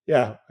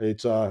Yeah,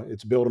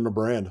 it's building a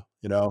brand.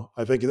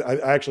 I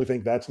actually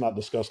think that's not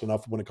discussed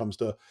enough when it comes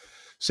to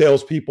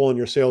salespeople and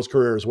your sales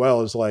career as well.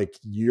 Is like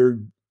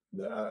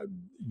uh,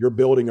 you're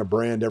building a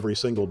brand every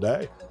single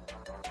day.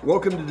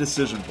 Welcome to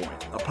Decision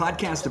Point, a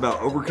podcast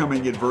about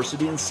overcoming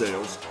adversity in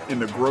sales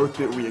and the growth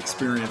that we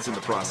experience in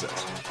the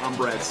process. I'm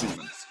Brad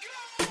Seaman.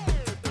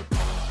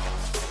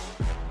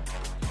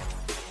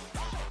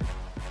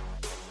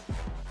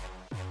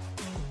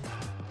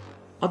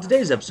 On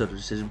today's episode of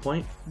Decision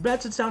Point,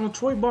 Brad sits down with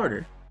Troy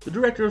Barter, the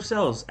Director of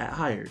Sales at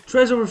Hired. Troy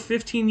has over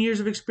 15 years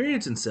of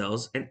experience in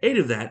sales, and 8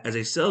 of that as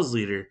a sales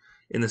leader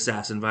in the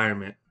SaaS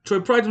environment.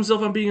 Troy prides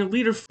himself on being a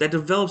leader that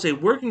develops a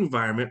working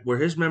environment where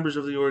his members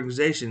of the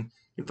organization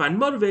can find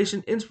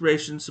motivation,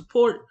 inspiration,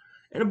 support,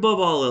 and above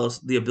all else,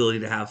 the ability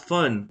to have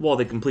fun while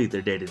they complete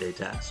their day-to-day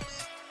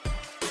tasks.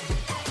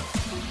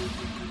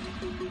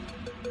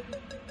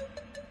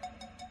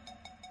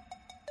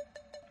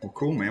 Well,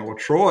 cool, man. Well,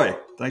 Troy,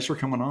 thanks for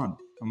coming on.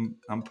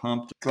 I'm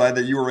pumped. Glad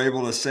that you were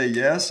able to say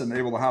yes and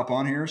able to hop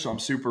on here. So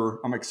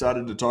I'm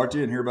excited to talk to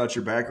you and hear about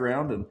your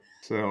background. And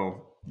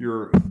so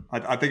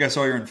I think I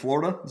saw you're in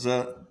Florida. Is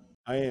that?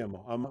 I am.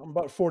 I'm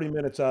about 40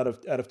 minutes out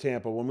of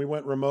Tampa. When we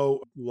went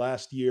remote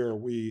last year,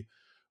 we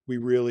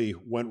really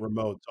went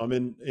remote. So I'm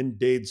in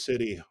Dade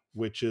City,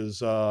 which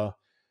is about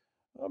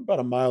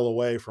a mile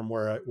away from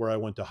where I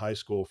went to high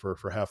school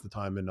for half the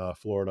time in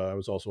Florida. I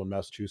was also in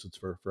Massachusetts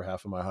for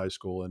half of my high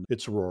school, and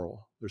it's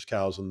rural. There's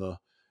cows in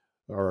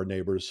our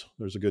neighbors.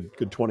 There's a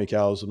good 20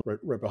 cows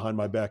right behind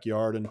my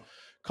backyard and a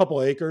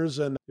couple acres.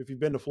 And if you've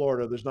been to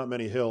Florida, there's not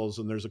many hills,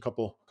 and there's a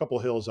couple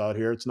hills out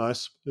here. It's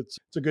nice. It's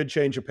a good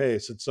change of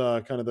pace. It's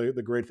kind of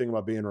the great thing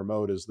about being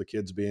remote is the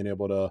kids being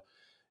able to,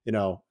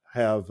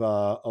 have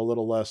a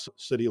little less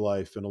city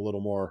life and a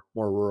little more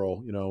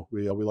rural.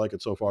 We like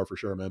it so far for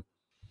sure, man.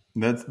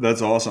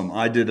 That's awesome.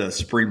 I did a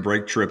spring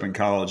break trip in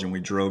college, and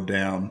we drove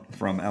down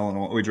from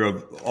Illinois. We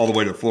drove all the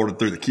way to Florida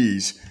through the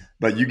Keys.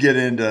 But you get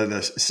into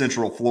the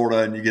central Florida,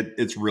 and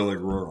it's really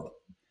rural.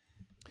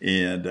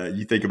 And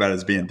you think about it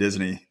as being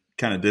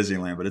kind of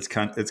Disneyland, but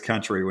it's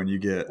country when you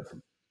get.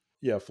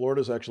 Yeah,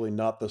 Florida's actually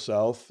not the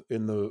South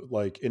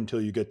until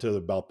you get to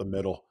about the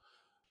middle.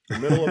 The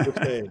middle of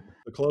the state.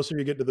 The closer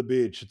you get to the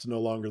beach, it's no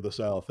longer the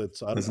South. I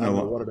don't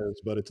know what it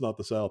is, but it's not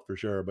the South for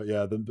sure. But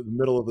yeah, the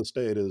middle of the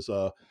state is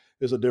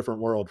a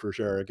different world for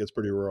sure. It gets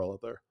pretty rural out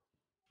there.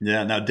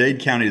 Yeah. Now, Dade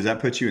County, does that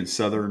put you in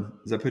southern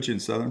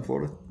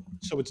Florida?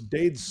 So it's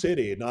Dade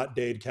City, not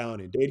Dade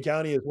County. Dade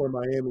County is where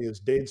Miami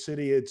is. Dade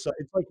City, it's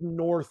like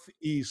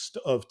northeast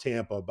of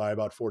Tampa by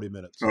about 40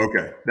 minutes.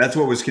 Okay, that's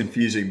what was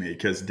confusing me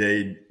because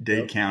Dade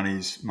Yep.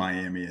 County's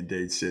Miami and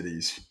Dade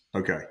City's.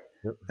 Okay.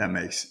 Yep.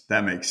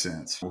 That makes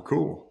sense. Well,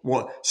 cool.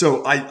 Well,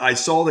 so I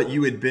saw that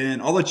you had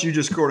been. I'll let you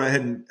just go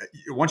ahead and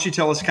once you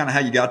tell us kind of how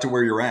you got to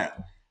where you're at.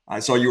 I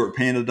saw you were at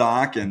Panda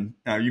Doc, and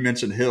you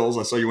mentioned Hills.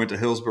 I saw you went to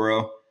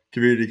Hillsborough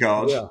Community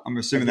College. Yeah, I'm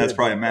assuming that's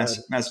probably in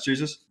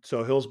Massachusetts.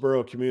 So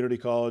Hillsborough Community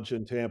College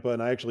in Tampa,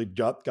 and I actually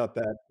got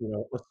that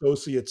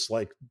associates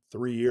like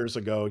 3 years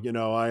ago.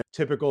 I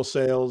typical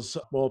sales.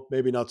 Well,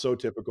 maybe not so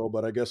typical,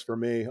 but I guess for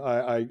me,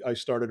 I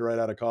started right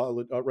out of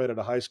college, right out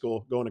of high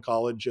school, going to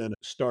college, and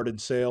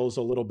started sales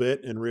a little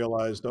bit, and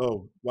realized,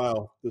 oh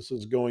wow, this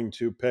is going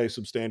to pay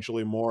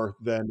substantially more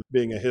than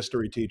being a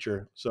history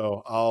teacher.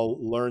 So I'll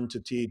learn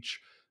to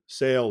teach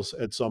sales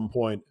at some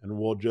point, and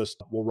we'll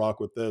rock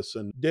with this.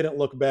 And didn't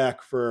look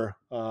back for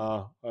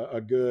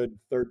a good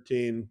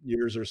 13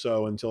 years or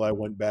so until I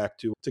went back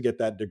to get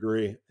that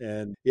degree.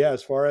 And yeah,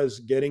 as far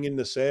as getting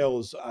into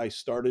sales, I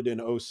started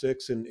in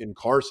 '06 in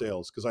car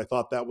sales because I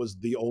thought that was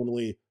the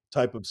only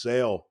type of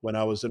sale when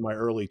I was in my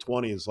early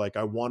 20s. Like,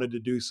 I wanted to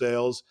do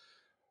sales.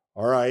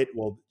 All right,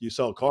 well, you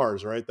sell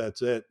cars, right?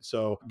 That's it.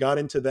 So got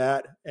into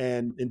that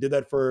and did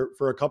that for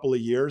a couple of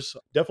years.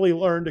 Definitely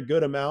learned a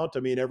good amount. I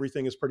mean,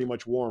 everything is pretty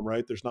much warm,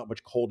 right? There's not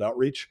much cold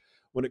outreach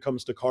when it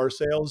comes to car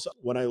sales.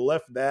 When I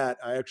left that,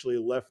 I actually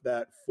left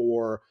that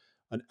for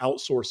an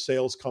outsourced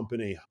sales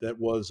company that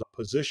was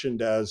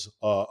positioned as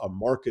a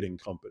marketing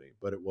company,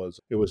 but it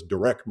was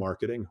direct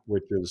marketing,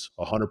 which is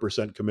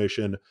 100%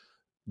 commission,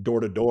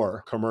 door to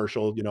door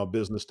commercial,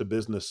 business to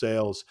business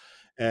sales.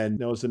 And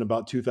that was in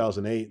about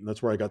 2008. And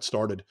that's where I got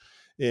started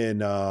in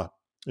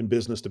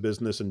business to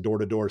business and door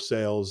to door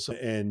sales,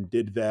 and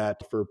did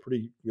that for a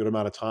pretty good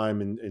amount of time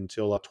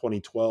until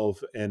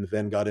 2012. And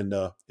then got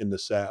into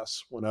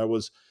SaaS. When I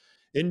was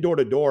in door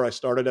to door, I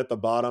started at the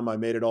bottom. I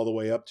made it all the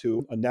way up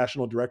to a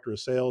national director of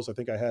sales. I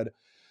think I had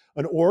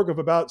an org of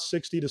about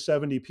 60 to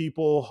 70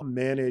 people,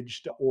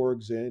 managed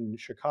orgs in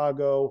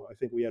Chicago. I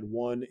think we had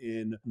one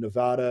in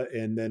Nevada,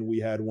 and then we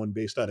had one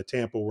based out of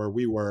Tampa where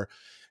we were.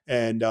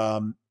 And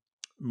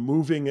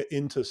moving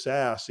into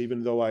SaaS,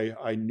 even though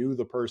I knew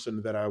the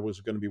person that I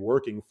was going to be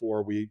working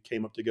for, we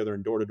came up together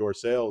in door-to-door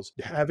sales.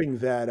 Having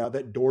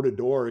that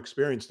door-to-door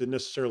experience didn't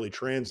necessarily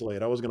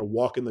translate. I was going to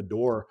walk in the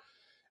door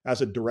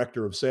as a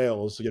director of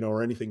sales,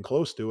 or anything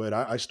close to it.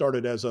 I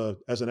started as an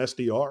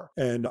SDR.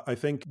 And I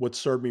think what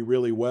served me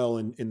really well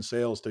in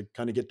sales to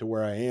kind of get to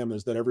where I am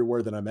is that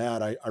everywhere that I'm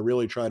at, I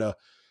really try to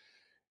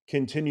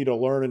continue to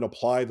learn and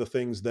apply the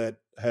things that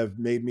have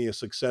made me a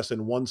success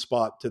in one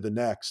spot to the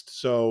next.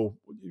 So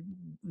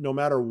no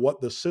matter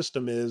what the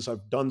system is,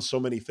 I've done so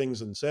many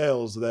things in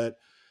sales that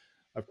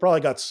I've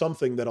probably got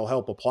something that'll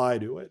help apply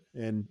to it.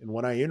 And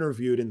when I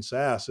interviewed in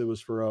SaaS, it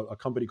was for a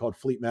company called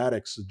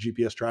Fleetmatics, a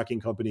GPS tracking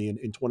company in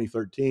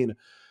 2013.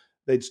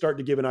 They'd start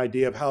to give an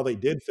idea of how they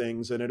did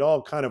things, and it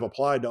all kind of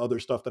applied to other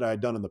stuff that I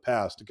had done in the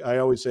past. I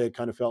always say it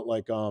kind of felt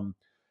like, you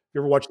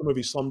ever watch the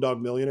movie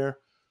Slumdog Millionaire,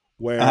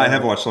 I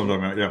have where watched some of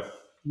them. Yeah.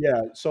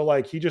 yeah. So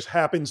like he just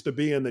happens to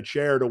be in the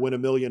chair to win $1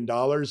 million.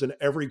 And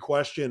every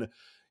question,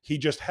 he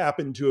just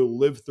happened to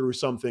live through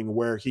something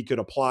where he could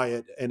apply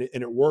it and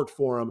it worked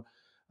for him.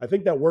 I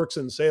think that works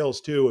in sales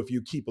too. If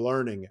you keep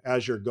learning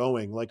as you're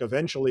going, like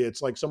eventually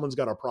it's like someone's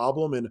got a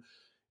problem and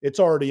it's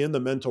already in the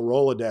mental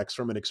Rolodex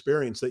from an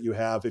experience that you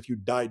have if you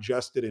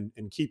digest it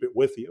and keep it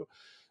with you.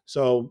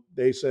 So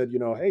they said,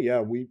 hey,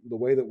 yeah, the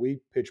way that we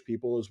pitch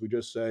people is we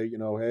just say,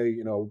 hey,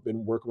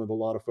 been working with a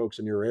lot of folks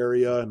in your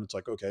area. And it's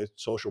like, okay,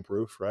 social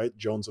proof, right?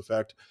 Jones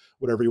effect,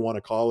 whatever you want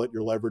to call it.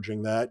 You're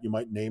leveraging that. You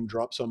might name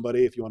drop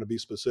somebody if you want to be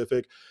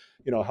specific,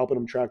 helping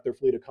them track their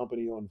fleet of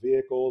company owned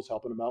vehicles,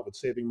 helping them out with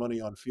saving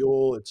money on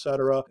fuel, et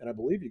cetera. And I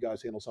believe you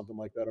guys handle something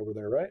like that over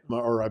there, right?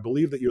 Or I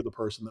believe that you're the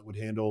person that would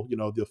handle,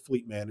 the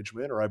fleet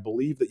management, or I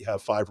believe that you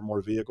have 5 or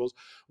more vehicles.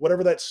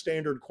 Whatever that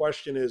standard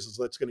question is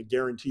that's going to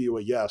guarantee you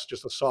a yes,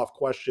 just a soft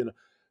question.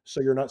 So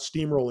you're not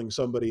steamrolling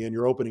somebody in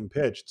your opening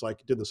pitch. It's like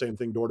you did the same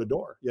thing door to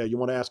door. Yeah, you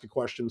want to ask a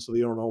question so that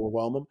you don't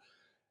overwhelm them.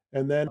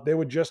 And then they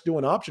would just do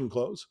an option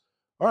close.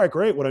 All right,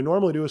 great. What I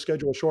normally do is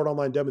schedule a short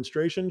online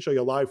demonstration, show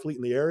you a live fleet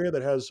in the area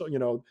that has,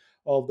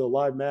 all of the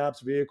live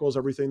maps, vehicles,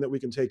 everything that we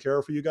can take care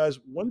of for you guys.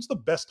 When's the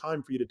best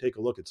time for you to take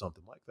a look at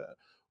something like that?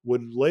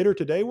 Would later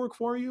today work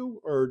for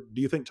you? Or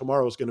do you think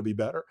tomorrow is going to be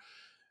better?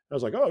 I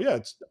was like, oh, yeah,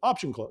 it's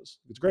option close.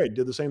 It's great.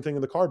 Did the same thing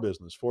in the car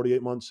business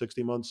 48 months,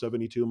 60 months,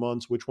 72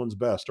 months. Which one's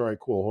best? All right,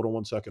 cool. Hold on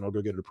one second. I'll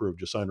go get it approved.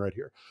 Just sign right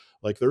here.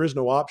 Like there is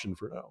no option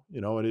for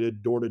no, and it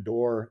did door to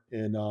door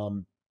in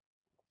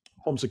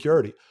home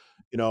security.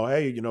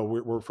 Hey,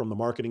 we're from the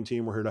marketing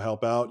team. We're here to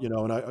help out.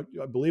 And I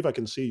believe I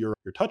can see your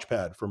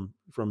touchpad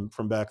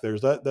from back there.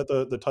 Is that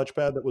the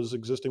touchpad that was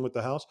existing with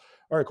the house?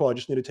 All right, cool. I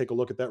just need to take a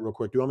look at that real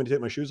quick. Do you want me to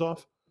take my shoes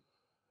off?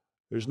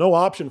 There's no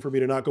option for me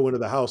to not go into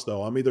the house,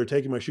 though. I'm either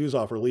taking my shoes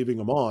off or leaving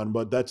them on,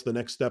 but that's the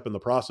next step in the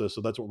process.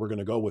 So that's what we're going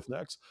to go with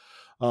next.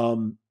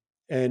 Um,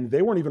 and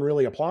they weren't even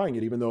really applying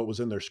it, even though it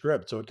was in their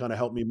script. So it kind of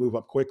helped me move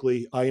up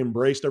quickly. I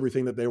embraced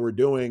everything that they were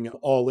doing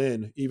all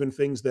in, even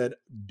things that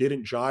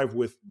didn't jive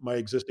with my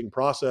existing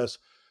process.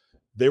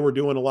 They were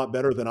doing a lot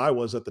better than I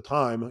was at the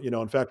time.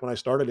 In fact, when I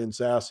started in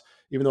SaaS,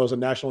 even though I was a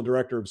national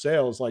director of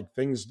sales, like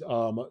things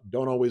don't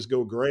always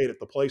go great at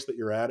the place that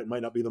you're at. It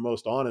might not be the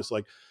most honest.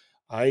 Like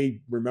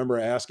I remember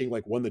asking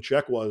like when the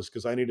check was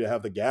because I needed to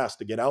have the gas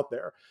to get out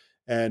there.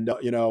 And,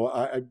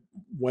 I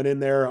went in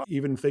there,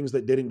 even things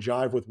that didn't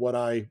jive with what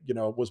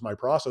was my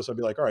process. I'd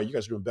be like, all right, you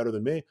guys are doing better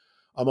than me.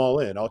 I'm all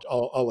in.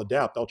 I'll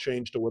adapt. I'll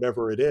change to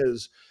whatever it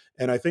is.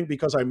 And I think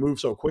because I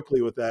moved so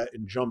quickly with that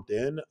and jumped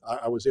in,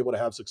 I was able to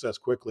have success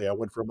quickly. I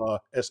went from a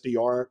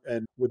SDR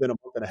and within a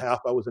month and a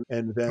half, I was in,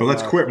 and Well, then,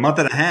 that's quick. Month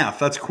and a half.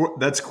 That's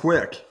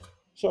quick.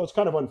 so it's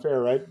kind of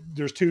unfair, right?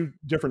 There's 2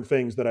 different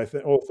things that I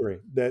think, oh, 3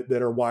 that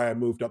are why I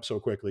moved up so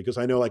quickly. Because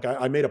I know, like,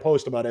 I made a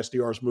post about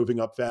SDRs moving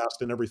up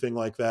fast and everything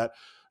like that.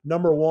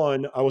 Number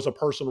one, I was a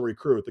personal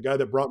recruit. The guy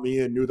that brought me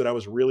in knew that I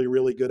was really,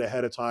 really good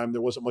ahead of time.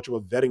 There wasn't much of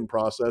a vetting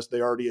process. They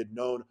already had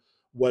known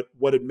what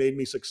had made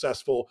me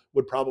successful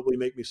would probably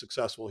make me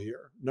successful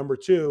here. Number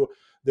 2,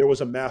 there was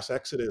a mass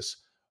exodus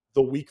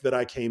the week that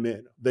I came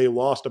in. They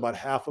lost about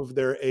half of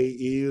their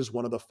AEs.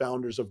 One of the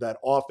founders of that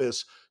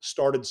office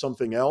started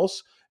something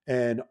else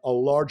and a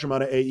large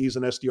amount of AEs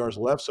and SDRs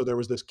left. So there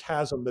was this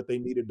chasm that they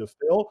needed to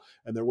fill.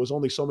 And there was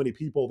only so many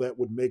people that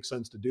would make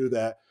sense to do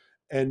that.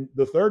 And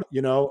the third,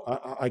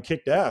 I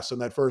kicked ass in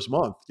that first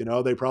month.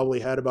 They probably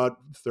had about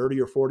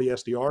 30 or 40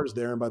 SDRs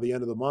there. And by the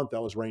end of the month, I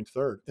was ranked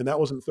third. And that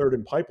wasn't third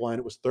in pipeline.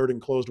 It was third in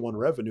closed won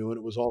revenue. And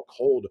it was all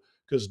cold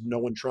because no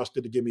one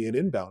trusted to give me an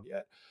inbound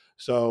yet.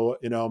 So,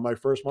 my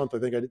first month, I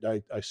think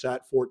I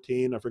sat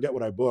 14. I forget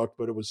what I booked,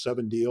 but it was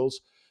 7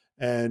 deals.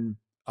 And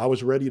I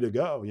was ready to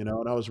go, and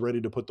I was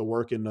ready to put the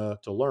work in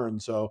to learn.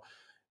 So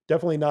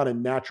definitely not a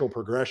natural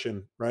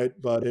progression, right?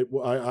 But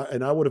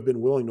I would have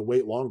been willing to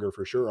wait longer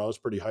for sure. I was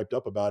pretty hyped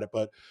up about it,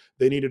 but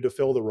they needed to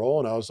fill the role,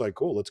 and I was like,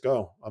 cool, let's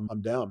go.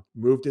 I'm down.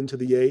 Moved into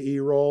the AE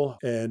role,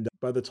 and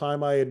by the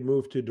time I had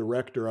moved to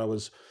director, I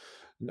was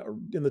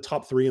in the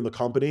top 3 in the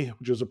company,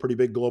 which was a pretty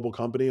big global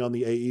company on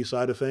the AE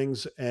side of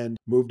things, and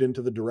moved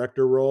into the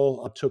director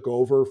role. I took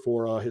over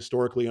for a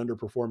historically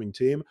underperforming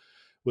team,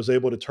 was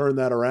able to turn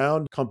that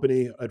around.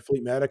 Company at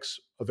Fleetmatics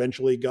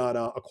eventually got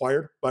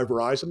acquired by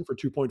Verizon for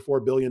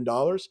 $2.4 billion.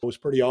 It was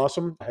pretty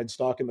awesome. I had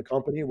stock in the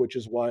company, which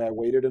is why I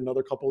waited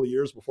another couple of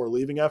years before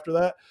leaving after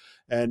that.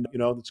 And,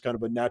 it's kind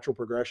of a natural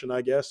progression,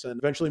 I guess. And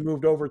eventually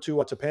moved over to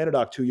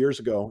Panadoc 2 years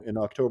ago in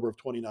October of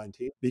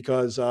 2019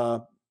 because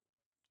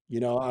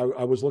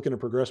I was looking to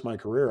progress my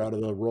career out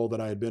of the role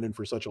that I had been in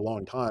for such a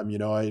long time.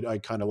 I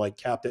kind of like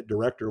capped at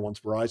director once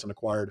Verizon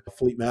acquired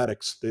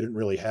Fleetmatics. They didn't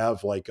really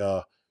have like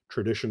a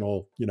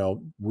traditional,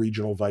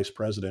 regional vice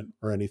president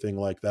or anything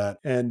like that.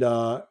 And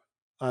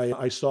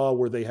I saw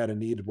where they had a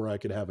need where I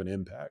could have an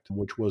impact,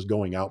 which was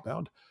going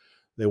outbound.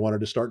 They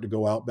wanted to start to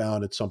go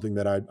outbound. It's something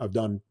that I've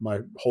done my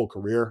whole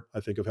career.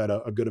 I think I've had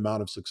a good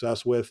amount of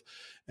success with.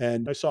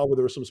 And I saw where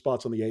there were some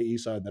spots on the AE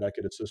side that I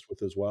could assist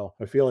with as well.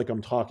 I feel like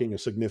I'm talking a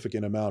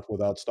significant amount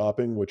without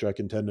stopping, which I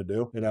can tend to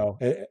do.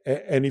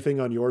 Anything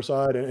on your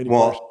side? Any questions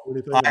Well, or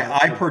anything?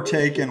 I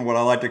partake in what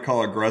I like to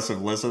call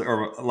aggressive listen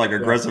or like Yeah.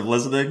 aggressive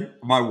listening.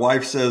 My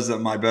wife says that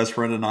my best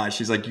friend and I,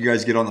 she's like, you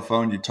guys get on the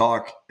phone, you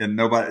talk, and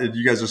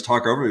you guys just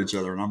talk over each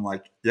other. And I'm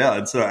like, yeah,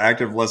 it's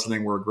active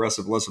listening. We're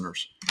aggressive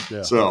listeners.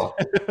 Yeah. So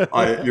no,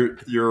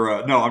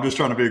 I'm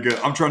trying to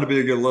be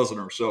a good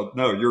listener. So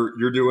no,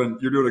 you're doing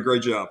a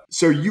great job.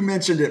 So you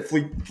mentioned at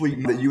Fleet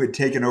that you had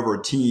taken over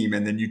a team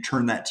and then you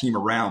turned that team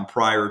around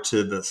prior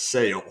to the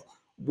sale.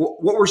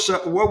 What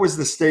was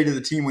the state of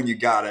the team when you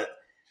got it?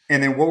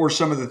 And then what were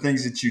some of the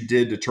things that you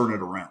did to turn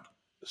it around?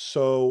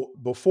 So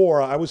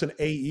before I was an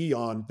AE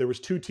there was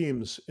two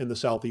teams in the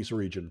Southeast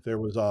region. There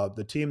was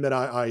the team that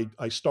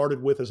I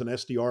started with as an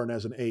SDR and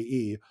as an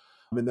AE.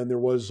 And then there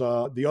was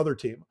the other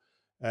team.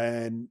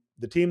 And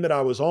the team that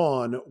I was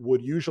on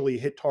would usually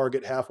hit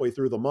target halfway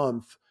through the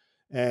month,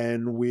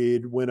 and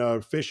we'd win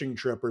a fishing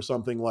trip or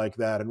something like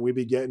that. And we'd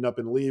be getting up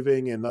and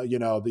leaving, and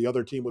the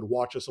other team would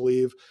watch us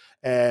leave.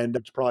 And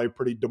it's probably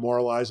pretty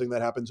demoralizing.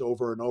 That happens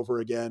over and over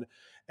again.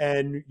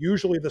 And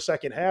usually the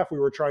second half, we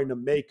were trying to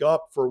make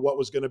up for what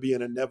was going to be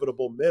an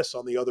inevitable miss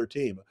on the other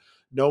team,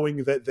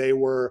 knowing that they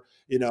were,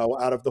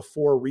 out of the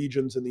four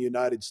regions in the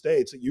United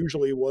States, it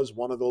usually was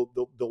one of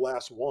the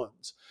last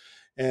ones.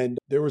 And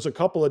there was a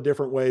couple of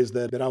different ways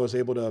that I was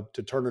able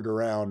to turn it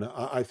around.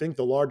 I think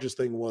the largest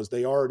thing was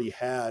they already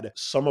had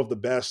some of the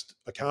best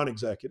account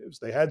executives.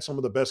 They had some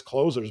of the best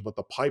closers, but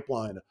the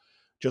pipeline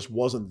just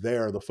wasn't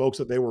there. The folks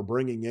that they were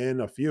bringing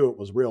in, a few, it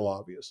was real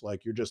obvious.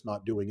 Like, you're just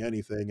not doing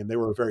anything. And they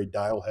were a very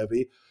dial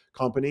heavy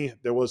company.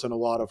 There wasn't a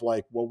lot of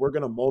like, well, we're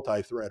going to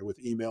multi-thread with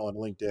email and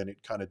LinkedIn.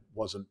 It kind of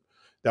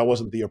that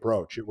wasn't the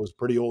approach. It was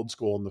pretty old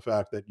school in the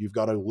fact that you've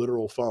got a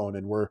literal phone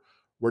and we're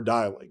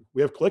dialing.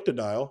 We have click to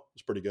dial.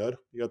 It's pretty good.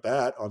 You got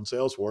that on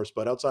Salesforce,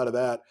 but outside of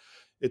that,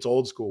 it's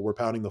old school. We're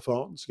pounding the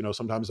phones.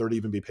 Sometimes there'd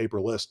even be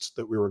paper lists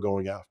that we were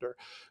going after.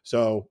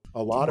 So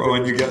a lot of it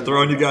was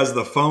Throwing you guys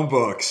the phone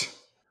books.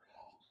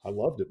 I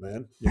loved it,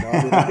 man.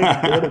 I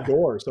think door to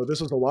door. So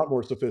this is a lot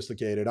more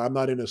sophisticated. I'm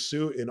not in a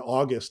suit in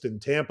August in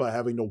Tampa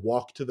having to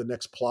walk to the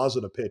next plaza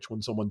to pitch when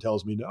someone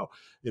tells me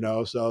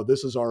no. So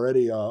this is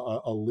already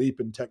a leap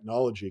in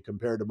technology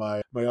compared to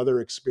my other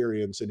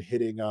experience in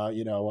hitting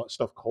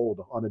stuff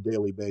cold on a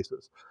daily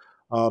basis.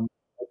 I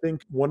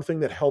think one thing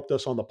that helped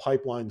us on the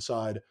pipeline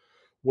side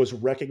was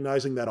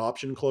recognizing that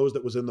option close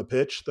that was in the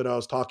pitch that I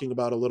was talking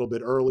about a little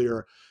bit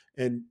earlier.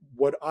 And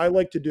what I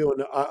like to do,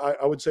 and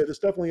I would say this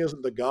definitely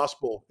isn't the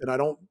gospel, and I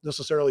don't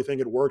necessarily think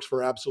it works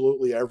for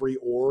absolutely every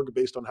org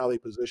based on how they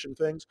position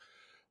things,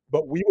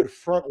 but we would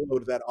front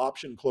load that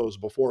option close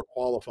before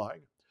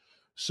qualifying.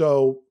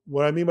 So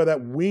what I mean by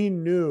that, we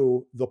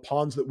knew the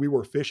ponds that we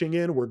were fishing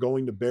in were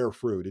going to bear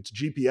fruit. It's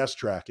GPS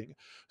tracking.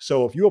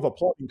 So if you have a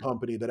plumbing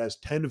company that has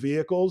 10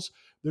 vehicles,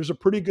 there's a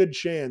pretty good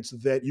chance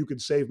that you could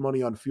save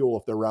money on fuel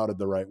if they're routed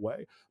the right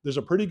way. There's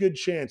a pretty good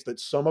chance that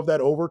some of that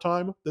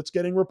overtime that's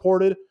getting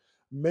reported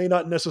may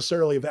not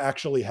necessarily have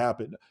actually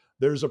happened.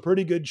 There's a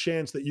pretty good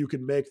chance that you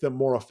could make them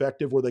more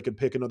effective where they could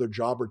pick another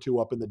job or two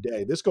up in the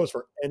day. This goes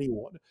for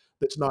anyone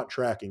that's not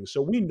tracking.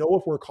 So we know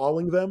if we're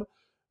calling them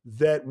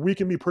that we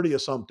can be pretty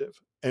assumptive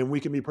and we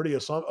can be pretty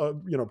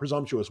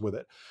presumptuous with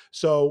it.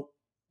 So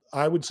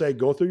I would say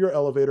go through your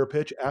elevator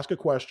pitch, ask a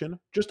question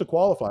just to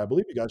qualify. I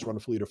believe you guys run a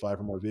fleet of 5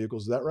 or more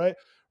vehicles. Is that right?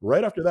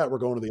 Right after that, we're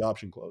going to the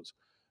option close.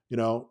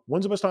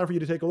 When's the best time for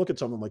you to take a look at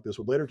something like this?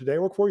 Would later today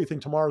work for you? You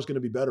think tomorrow's going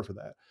to be better for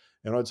that?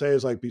 And I'd say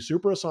is like, be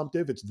super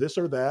assumptive. It's this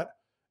or that.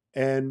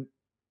 And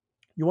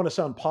you want to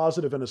sound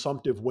positive and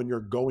assumptive when you're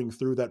going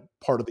through that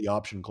part of the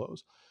option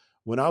close.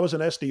 When I was an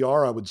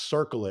SDR, I would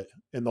circle it.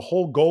 And the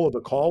whole goal of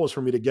the call was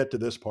for me to get to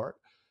this part.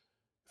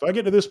 If I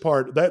get to this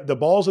part, that the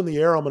ball's in the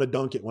air, I'm going to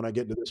dunk it when I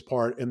get to this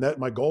part. And that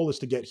my goal is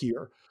to get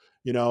here,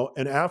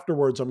 and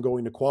afterwards I'm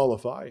going to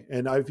qualify.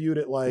 And I viewed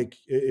it like,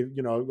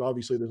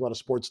 obviously there's a lot of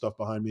sports stuff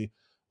behind me.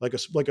 Like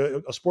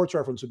a sports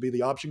reference would be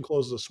the option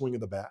closes a swing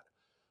of the bat.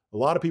 A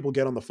lot of people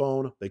get on the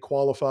phone, they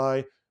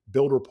qualify,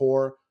 build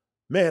rapport.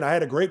 Man, I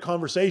had a great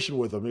conversation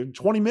with them. In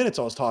 20 minutes,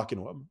 I was talking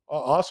to them.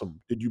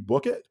 Awesome. Did you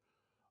book it?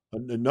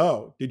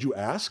 No. Did you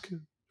ask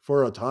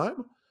for a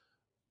time?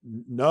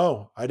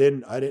 No, I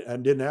didn't. I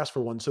didn't ask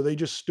for one. So they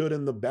just stood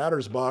in the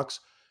batter's box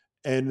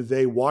and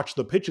they watched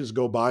the pitches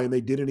go by and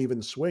they didn't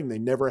even swing. They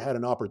never had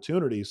an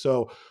opportunity.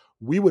 So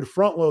we would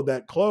front load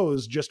that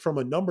close just from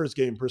a numbers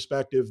game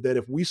perspective, that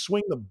if we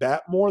swing the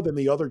bat more than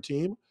the other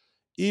team,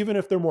 even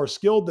if they're more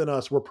skilled than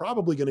us, we're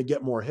probably going to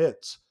get more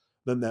hits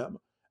than them.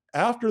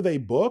 After they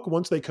book,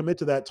 once they commit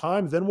to that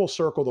time, then we'll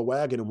circle the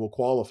wagon and we'll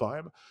qualify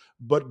them.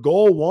 But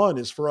goal one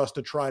is for us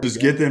to try to Just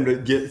get get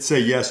them to say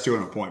yes to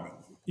an appointment.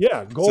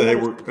 yeah, goal Say, hey,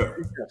 one is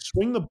we're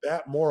swing the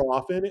bat more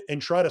often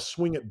and try to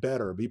swing it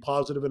better, be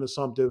positive and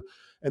assumptive.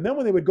 And then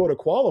when they would go to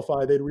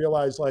qualify, they'd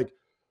realize like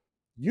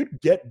you'd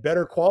get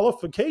better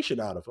qualification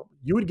out of them.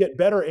 You would get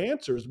better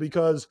answers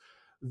because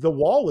the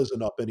wall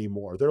isn't up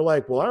anymore. They're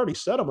like, well, I already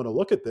said I'm going to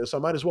look at this. I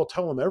might as well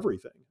tell them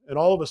everything. And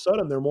all of a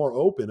sudden they're more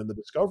open and the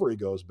discovery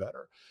goes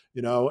better,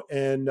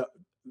 and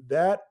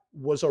that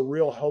was a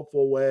real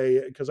helpful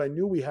way because I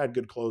knew we had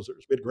good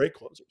closers. We had great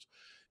closers.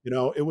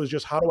 It was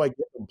just how do I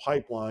get them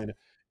pipeline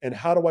and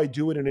how do I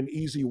do it in an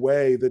easy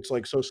way that's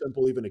like so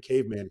simple even a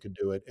caveman could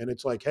do it. And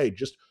it's like, hey,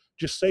 just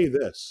say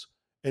this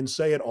and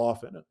say it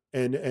often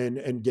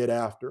and get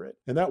after it.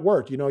 And that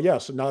worked.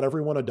 Yes, not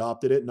everyone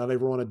adopted it. Not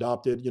everyone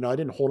adopted, I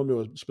didn't hold them to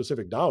a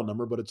specific dial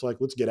number, but it's like,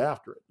 let's get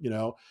after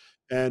it.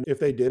 And if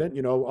they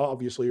didn't,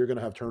 obviously you're going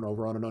to have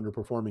turnover on an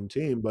underperforming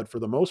team. But for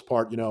the most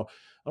part, I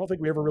don't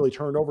think we ever really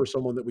turned over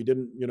someone that we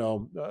didn't,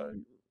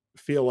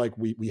 feel like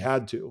we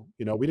had to.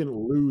 We didn't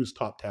lose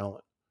top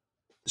talent.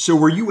 So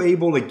were you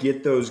able to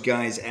get those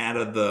guys out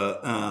of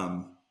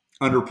the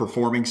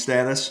underperforming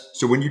status?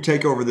 So when you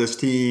take over this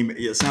team,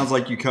 it sounds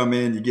like you come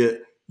in,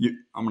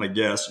 I'm going to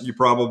guess you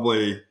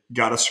probably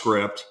got a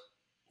script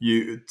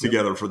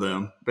together for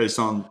them based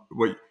on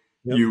what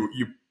Yep.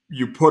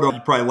 you put on.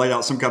 You probably laid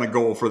out some kind of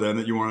goal for them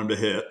that you want them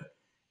to hit,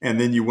 and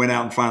then you went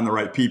out and find the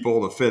right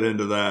people to fit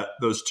into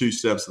those two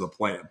steps of the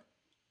plan.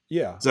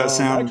 Yeah. Does that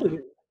sound? Actually,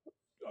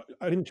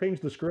 I didn't change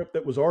the script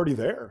that was already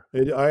there.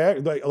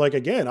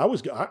 Again,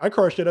 I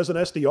crushed it as an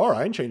SDR.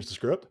 I didn't change the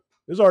script.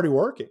 It was already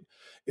working.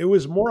 It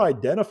was more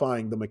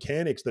identifying the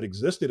mechanics that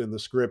existed in the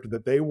script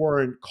that they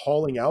weren't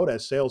calling out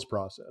as sales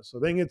process. I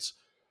think it's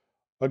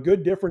a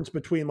good difference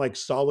between like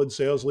solid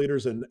sales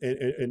leaders and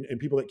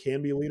people that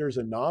can be leaders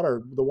and not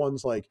are the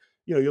ones like,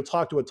 you'll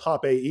talk to a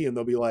top AE and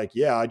they'll be like,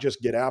 yeah, I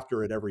just get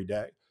after it every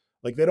day.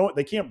 Like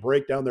they can't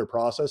break down their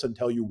process and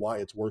tell you why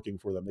it's working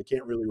for them. They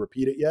can't really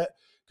repeat it yet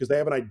because they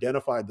haven't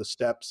identified the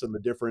steps and the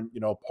different,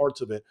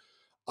 parts of it.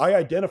 I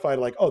identified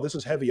like, oh, this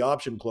is heavy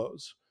option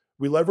close.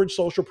 We leverage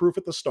social proof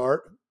at the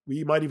start.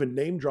 We might even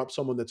name drop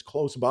someone that's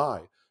close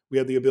by. We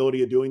have the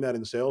ability of doing that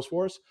in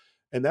Salesforce.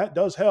 And that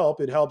does help.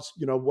 It helps,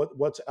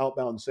 what's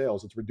outbound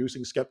sales. It's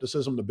reducing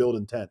skepticism to build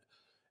intent.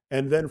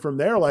 And then from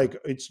there, like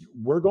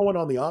we're going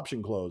on the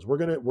option close. We're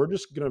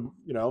just gonna,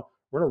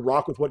 we're gonna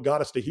rock with what got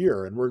us to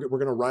here, and we're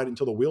gonna ride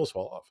until the wheels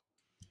fall off.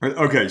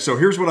 Okay, so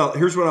here's what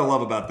I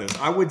love about this.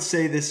 I would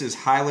say this is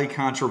highly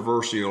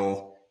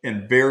controversial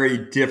and very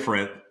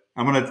different.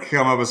 I'm going to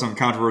come up with some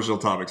controversial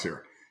topics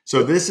here.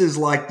 So this is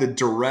like the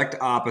direct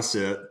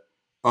opposite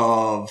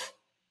of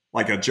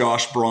like a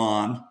Josh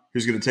Braun,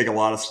 who's going to take a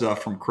lot of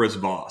stuff from Chris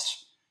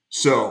Voss.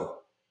 So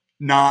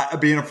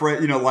not being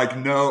afraid, like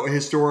no,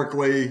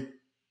 historically,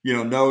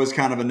 no is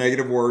kind of a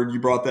negative word. You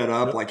brought that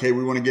up, like, hey,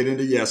 we want to get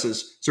into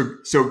yeses.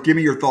 So give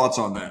me your thoughts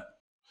on that.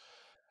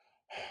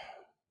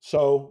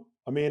 So,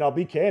 I mean, I'll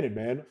be candid,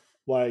 man.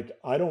 Like,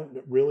 I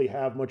don't really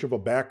have much of a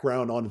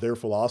background on their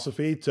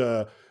philosophy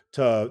to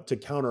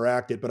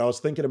counteract it. But I was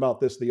thinking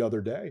about this the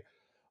other day.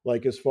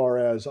 Like, as far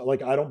as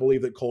like, I don't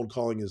believe that cold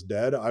calling is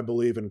dead. I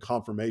believe in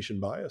confirmation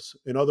bias.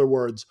 In other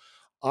words,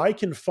 I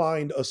can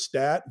find a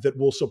stat that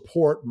will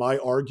support my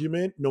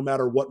argument no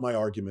matter what my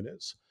argument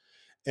is.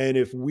 And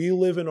if we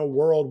live in a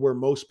world where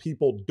most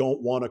people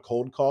don't want a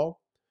cold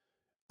call,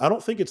 I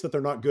don't think it's that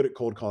they're not good at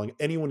cold calling.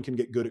 Anyone can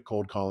get good at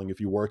cold calling if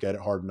you work at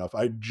it hard enough.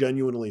 I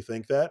genuinely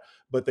think that,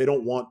 but they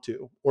don't want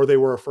to, or they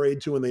were afraid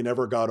to and they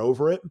never got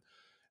over it.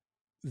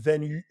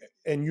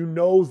 You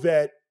know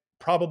that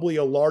probably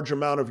a large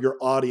amount of your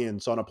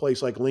audience on a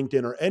place like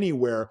LinkedIn or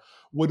anywhere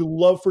would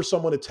love for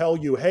someone to tell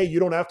you, hey, you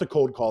don't have to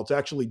cold call. It's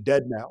actually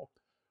dead now.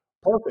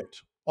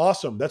 Perfect.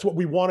 Awesome. That's what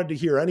we wanted to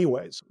hear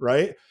anyways,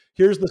 right?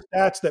 Here's the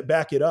stats that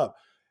back it up.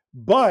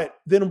 But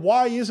then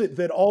why is it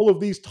that all of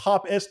these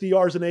top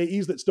SDRs and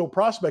AEs that still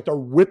prospect are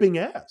whipping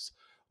ass?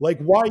 Like,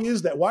 why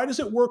is that? Why does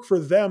it work for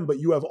them, but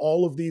you have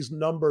all of these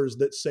numbers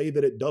that say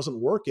that it doesn't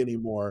work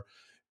anymore?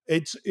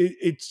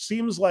 It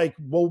seems like,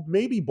 well,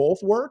 maybe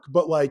both work,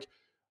 but like,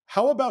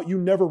 how about you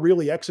never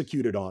really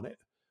executed on it?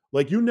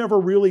 Like you never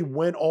really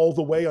went all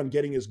the way on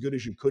getting as good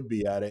as you could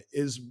be at it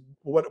is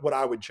what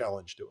I would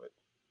challenge to it.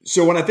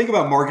 So when I think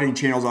about marketing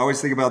channels, I always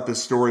think about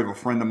this story of a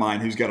friend of mine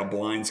who's got a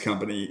blinds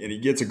company, and he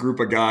gets a group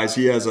of guys.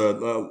 He has a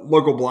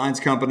local blinds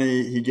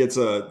company. He gets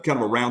a kind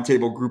of a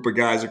roundtable group of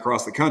guys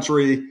across the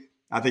country.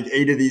 I think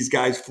 8 of these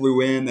guys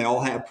flew in. They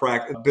all have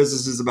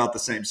businesses about the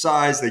same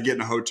size. They get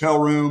in a hotel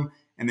room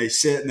and they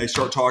sit and they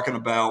start talking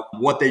about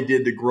what they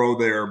did to grow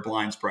their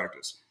blinds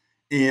practice.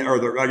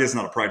 I guess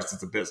not a practice,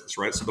 it's a business,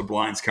 right? So the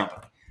blinds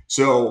company.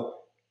 So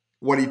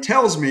what he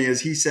tells me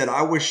is he said,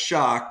 I was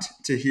shocked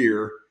to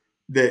hear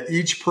that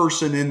each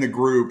person in the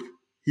group,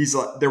 he's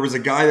like, there was a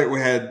guy that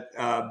had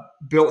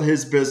built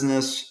his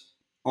business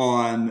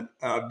on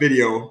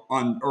video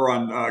on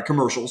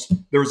commercials.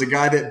 There was a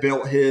guy that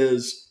built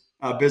his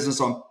business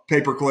on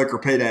pay-per-click or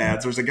paid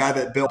ads. There's a guy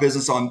that built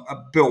business on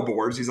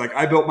billboards. He's like,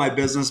 I built my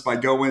business by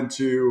going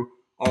to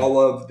all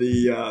of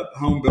the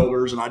home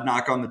builders, and I'd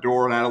knock on the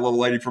door, and I had a little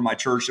lady from my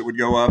church that would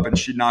go up, and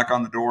she'd knock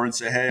on the door and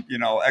say, hey,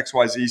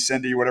 XYZ,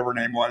 Cindy, whatever her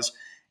name was.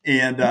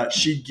 And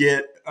she'd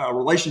get a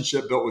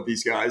relationship built with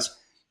these guys.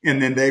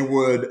 And then they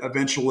would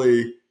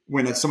eventually,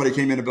 when somebody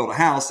came in to build a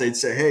house, they'd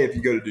say, hey, if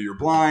you go to do your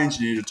blinds,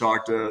 you need to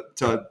talk to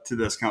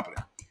this company.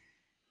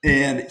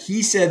 And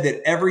he said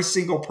that every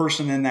single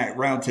person in that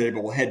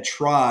roundtable had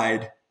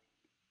tried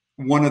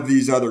one of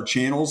these other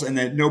channels and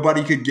that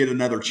nobody could get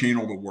another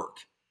channel to work.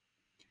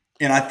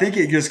 And I think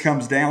it just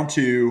comes down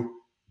to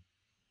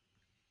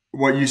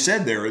what you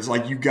said there is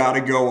like, you got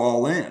to go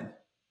all in.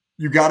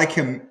 You got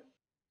to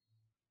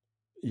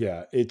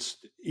Yeah, it's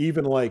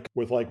even like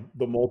with like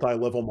the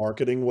multi-level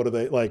marketing, what are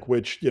they like,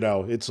 which,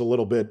 it's a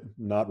little bit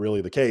not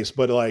really the case,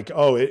 but like,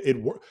 oh,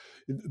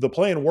 the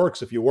plan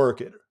works if you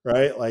work it,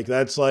 right? Like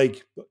that's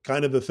like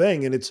kind of the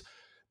thing. And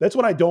that's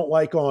what I don't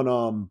like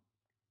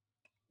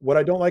what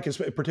I don't like is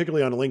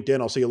particularly on LinkedIn,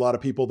 I'll see a lot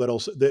of people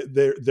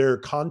their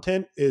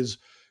content is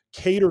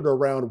catered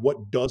around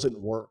what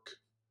doesn't work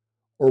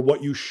or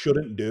what you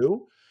shouldn't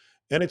do.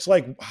 And it's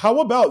like, how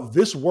about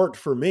this worked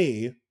for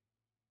me?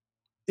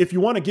 If you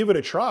want to give it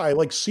a try,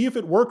 like see if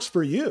it works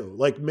for you.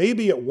 Like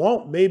maybe it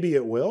won't, maybe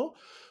it will.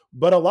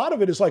 But a lot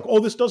of it is like, oh,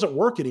 this doesn't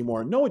work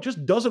anymore. No, it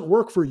just doesn't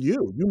work for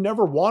you. You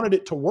never wanted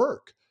it to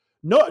work.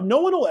 No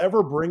one will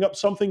ever bring up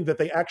something that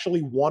they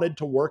actually wanted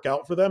to work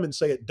out for them and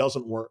say it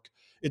doesn't work.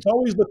 It's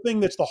always the thing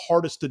that's the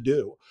hardest to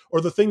do,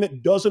 or the thing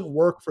that doesn't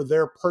work for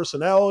their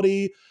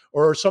personality,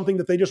 or something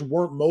that they just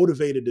weren't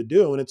motivated to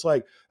do. And it's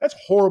like, that's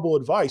horrible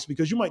advice,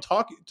 because you might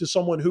talk to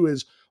someone who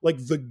is like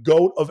the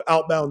GOAT of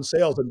outbound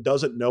sales and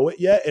doesn't know it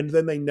yet, and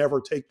then they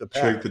never take the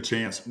path. Take the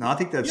chance. No, I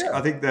think that's great.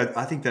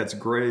 I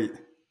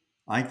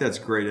think that's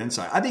great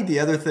insight. I think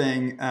the other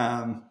thing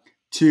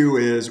too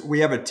is we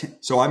have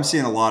so I'm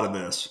seeing a lot of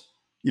this.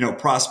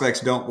 Prospects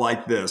don't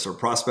like this or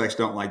prospects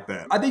don't like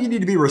that. I think you need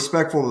to be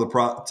respectful to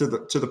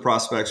the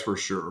prospects for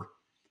sure.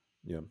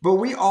 Yeah. But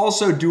we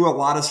also do a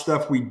lot of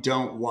stuff we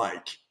don't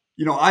like.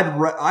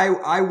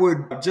 I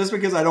would, just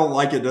because I don't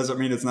like it doesn't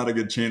mean it's not a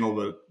good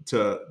channel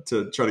to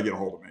try to get a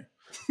hold of me.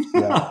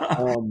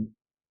 Yeah.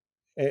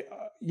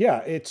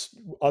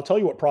 I'll tell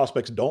you what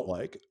prospects don't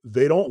like.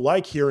 They don't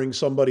like hearing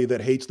somebody that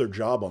hates their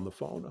job on the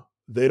phone.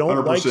 They don't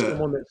 100%. like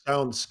someone that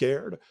sounds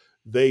scared.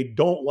 They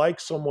don't like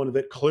someone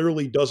that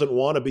clearly doesn't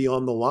want to be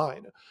on the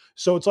line.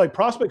 So it's like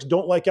prospects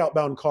don't like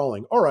outbound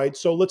calling. All right,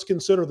 so let's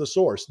consider the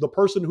source. The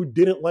person who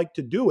didn't like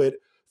to do it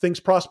thinks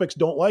prospects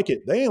don't like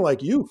it. They ain't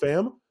like you,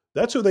 fam.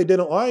 That's who they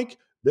didn't like.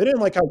 They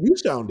didn't like how you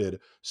sounded.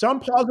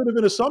 Sound positive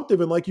and assumptive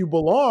and like you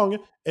belong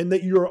and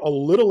that you're a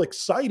little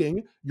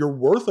exciting. You're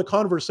worth a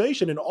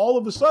conversation. And all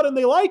of a sudden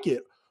they like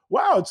it.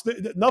 Wow,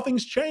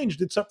 nothing's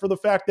changed except for the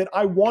fact that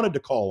I wanted to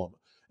call them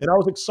and I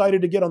was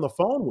excited to get on the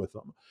phone with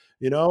them.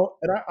 And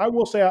I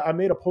will say, I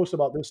made a post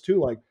about this too.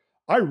 Like,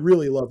 I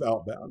really love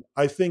outbound.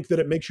 I think that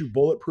it makes you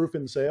bulletproof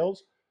in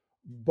sales,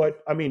 but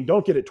I mean,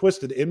 don't get it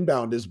twisted.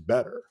 Inbound is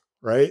better,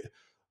 right?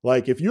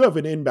 Like if you have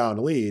an inbound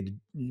lead,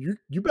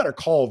 you better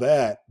call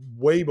that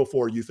way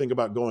before you think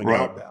about going Right.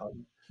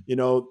 outbound,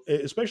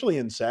 especially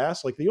in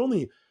SaaS. Like the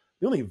only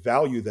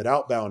value that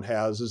outbound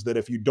has is that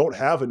if you don't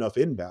have enough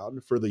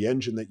inbound for the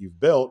engine that you've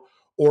built,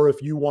 or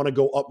if you want to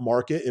go up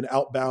market and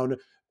outbound,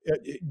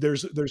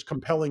 there's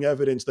compelling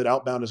evidence that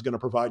outbound is going to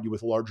provide you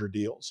with larger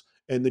deals,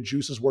 and the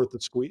juice is worth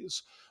the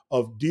squeeze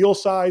of deal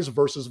size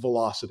versus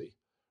velocity,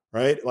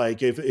 right?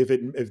 Like if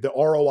the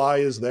ROI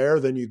is there,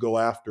 then you go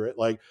after it.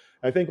 Like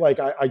I think like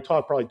I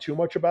talk probably too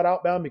much about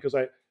outbound because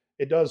I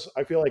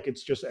feel like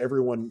it's just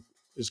everyone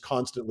is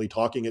constantly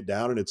talking it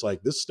down, and it's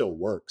like this still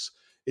works.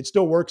 It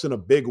still works in a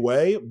big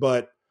way,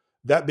 but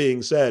that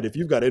being said, if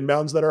you've got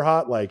inbounds that are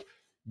hot, like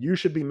you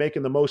should be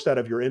making the most out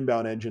of your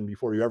inbound engine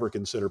before you ever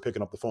consider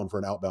picking up the phone for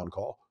an outbound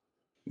call.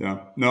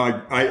 Yeah, no,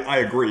 I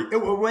agree.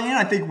 And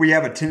I think we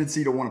have a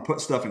tendency to want to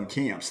put stuff in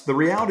camps. The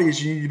reality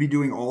is you need to be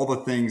doing all the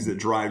things that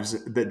drives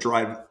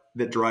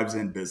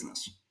in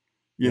business.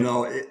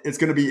 It's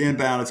going to be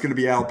inbound. It's going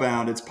to be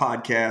outbound. It's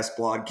podcast,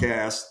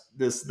 blogcast,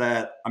 this,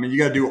 that. I mean, you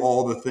got to do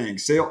all the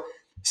things.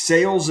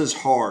 Sales is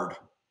hard,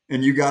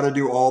 and you got to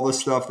do all the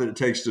stuff that it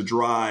takes to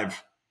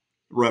drive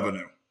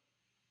revenue.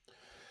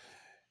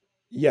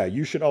 Yeah,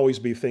 you should always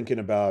be thinking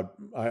about,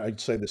 I'd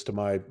say this to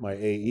my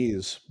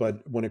AEs, but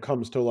when it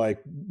comes to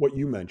like what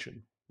you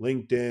mentioned,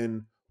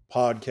 LinkedIn,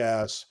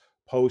 podcasts,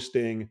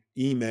 posting,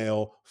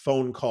 email,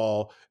 phone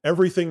call,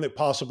 everything that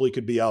possibly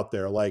could be out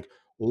there, like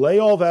lay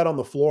all that on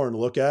the floor and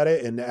look at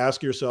it and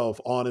ask yourself,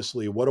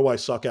 honestly, what do I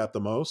suck at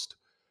the most?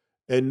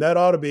 And that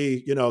ought to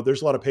be,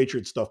 there's a lot of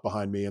Patriot stuff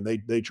behind me, and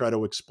they try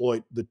to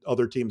exploit the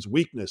other team's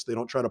weakness. They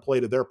don't try to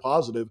play to their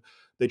positive.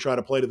 They try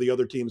to play to the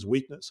other team's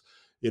weakness.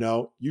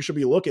 You should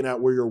be looking at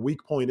where your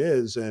weak point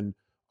is. And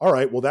all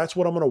right, well, that's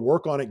what I'm going to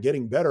work on it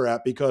getting better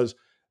at, because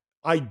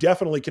I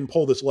definitely can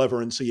pull this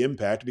lever and see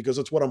impact because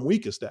it's what I'm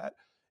weakest at.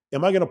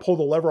 Am I going to pull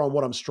the lever on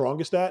what I'm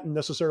strongest at and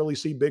necessarily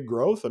see big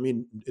growth? I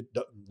mean,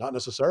 not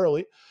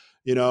necessarily.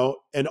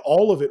 and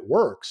all of it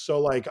works. So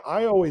like and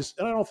I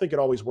don't think it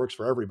always works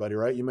for everybody,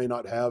 right? You may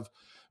not have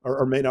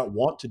or may not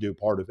want to do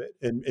part of it,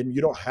 and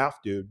you don't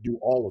have to do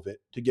all of it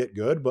to get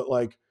good. But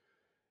like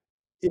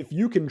if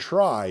you can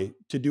try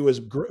to do as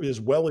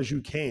well as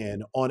you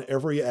can on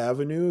every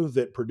avenue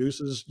that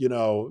produces,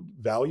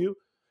 value,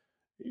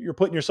 you're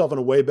putting yourself in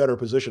a way better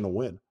position to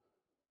win.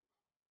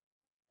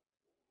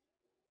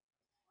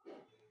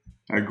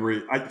 I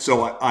agree. I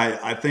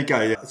think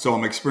so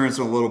I'm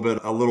experiencing a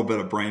little bit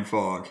of brain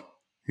fog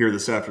here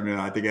this afternoon.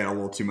 I think I had a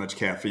little too much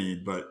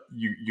caffeine, but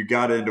you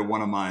got into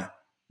one of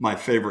my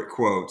favorite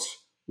quotes,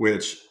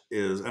 which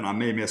is, and I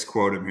may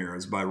misquote him here,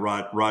 is by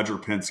Roger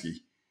Penske.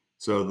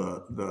 So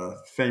the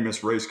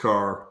famous race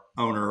car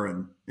owner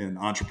and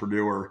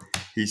entrepreneur.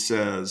 He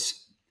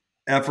says,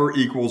 "Effort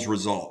equals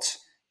results,"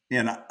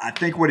 and I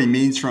think what he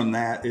means from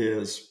that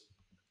is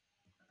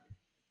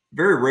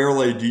very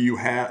rarely do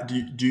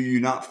you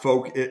not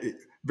focus.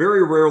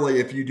 Very rarely,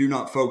 if you do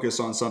not focus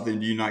on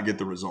something, do you not get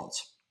the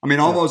results. I mean,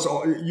 Yeah. almost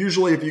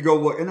usually, if you go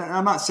look, and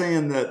I'm not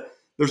saying that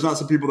there's not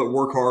some people that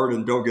work hard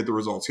and don't get the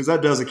results, because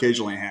that does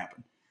occasionally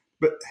happen.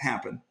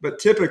 But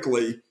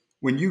typically,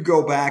 when you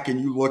go back and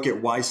you look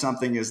at why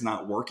something is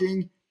not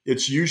working,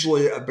 it's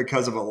usually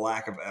because of a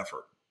lack of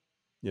effort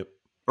Yep.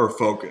 or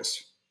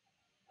focus.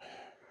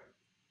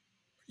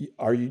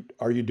 Are you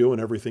doing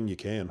everything you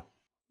can?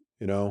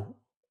 You know,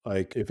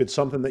 like if it's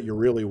something that you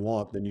really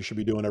want, then you should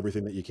be doing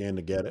everything that you can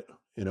to get it.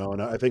 And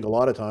I think a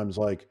lot of times,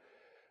 like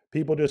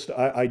people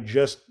I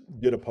just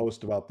did a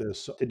post about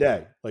this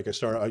today. Like I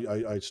started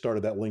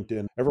that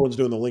LinkedIn. Everyone's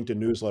doing the LinkedIn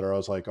newsletter. I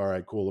was like, all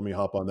right, cool. Let me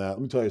hop on that.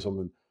 Let me tell you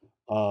something.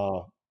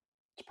 Uh,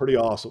 it's pretty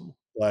awesome.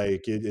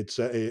 Like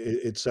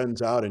it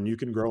sends out, and you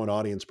can grow an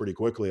audience pretty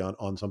quickly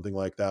on something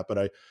like that. But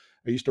I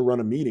used to run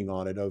a meeting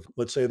on it of,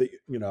 let's say that,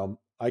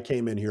 I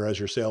came in here as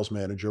your sales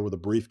manager with a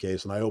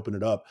briefcase, and I open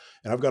it up,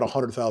 and I've got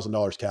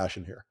 $100,000 cash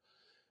in here.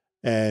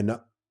 And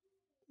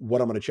what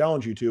I'm going to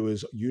challenge you to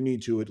is you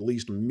need to at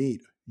least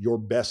meet your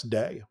best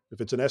day. If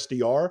it's an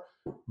SDR,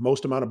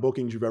 most amount of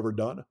bookings you've ever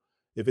done.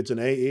 If it's an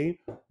AE,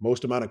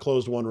 most amount of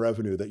closed won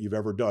revenue that you've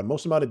ever done,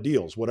 most amount of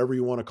deals, whatever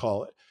you want to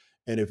call it.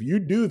 And if you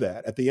do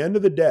that at the end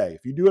of the day,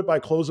 if you do it by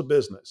close of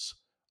business,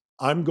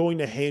 I'm going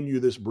to hand you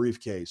this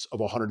briefcase of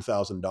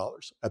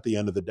 $100,000 at the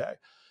end of the day.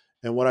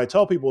 And what I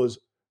tell people is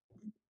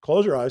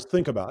close your eyes,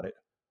 think about it.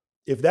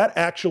 If that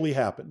actually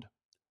happened,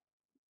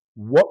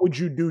 what would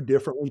you do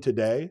differently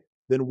today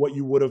than what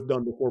you would have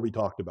done before we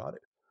talked about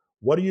it?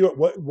 What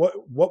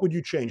would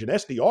you change? In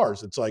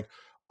SDRs, it's like,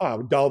 I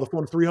would dial the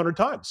phone 300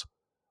 times.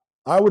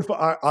 I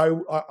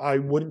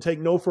wouldn't take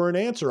no for an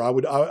answer.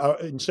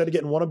 Instead of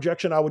getting one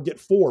objection, I would get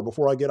four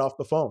before I get off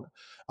the phone.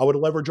 I would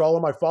leverage all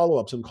of my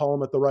follow-ups and call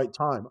them at the right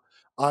time.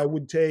 I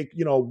would take,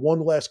 one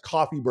less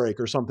coffee break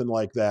or something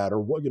like that, or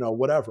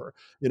whatever,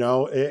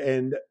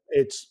 and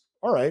it's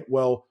all right.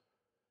 Well,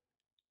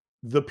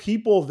 the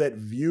people that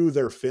view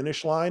their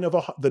finish line of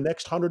the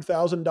next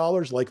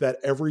 $100,000 like that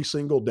every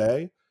single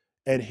day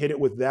and hit it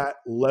with that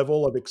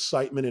level of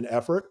excitement and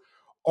effort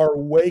are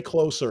way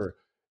closer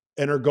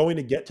and are going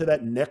to get to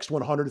that next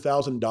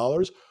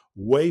 $100,000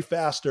 way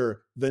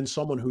faster than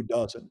someone who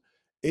doesn't.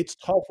 It's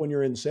tough when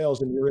you're in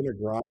sales and you're in a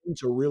grind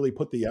to really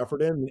put the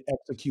effort in and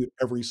execute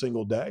every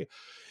single day.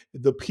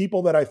 The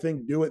people that I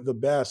think do it the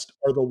best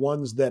are the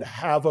ones that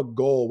have a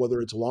goal, whether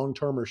it's long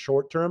term or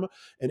short term,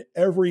 and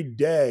every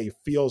day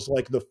feels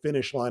like the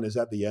finish line is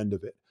at the end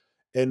of it.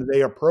 And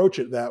they approach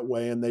it that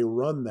way and they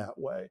run that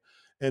way.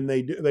 And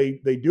they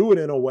do it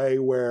in a way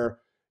where,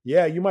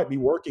 yeah, you might be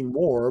working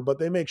more, but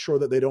they make sure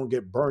that they don't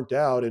get burnt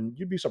out. And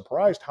you'd be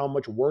surprised how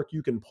much work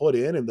you can put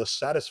in, and the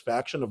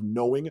satisfaction of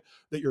knowing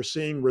that you're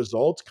seeing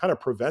results kind of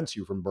prevents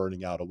you from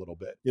burning out a little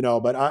bit.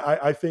 But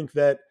I think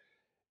that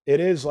it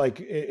is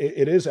like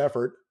it is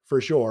effort for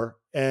sure,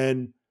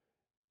 and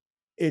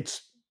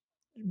it's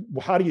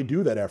how do you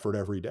do that effort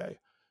every day?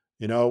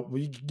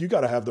 You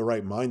got to have the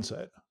right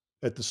mindset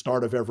at the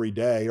start of every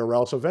day, or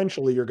else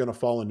eventually you're going to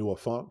fall into a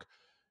funk.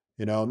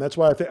 And that's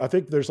why I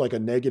think there's like a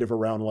negative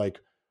around like,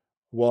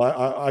 well,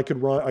 I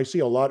could run. I see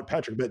a lot.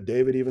 Patrick Bet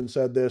David even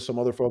said this. Some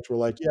other folks were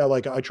like, yeah,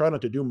 like I try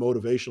not to do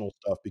motivational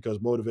stuff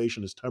because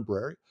motivation is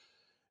temporary.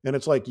 And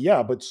it's like,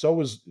 yeah, but so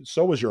is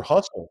your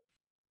hustle.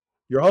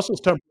 Your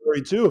hustle's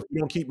temporary too if you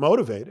don't keep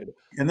motivated.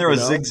 And there You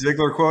was know, Zig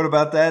Ziglar quote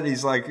about that.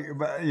 He's like,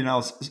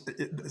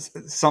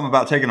 something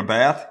about taking a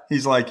bath.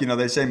 He's like,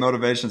 they say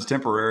motivation's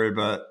temporary,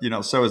 but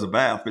so is a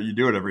bath, but you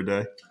do it every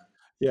day.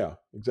 Yeah,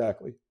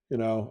 exactly.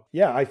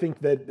 Yeah, I think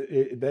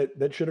that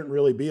that shouldn't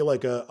really be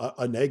like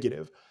a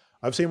negative.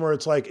 I've seen where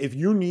it's like if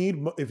you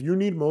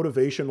need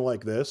motivation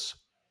like this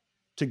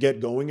to get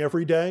going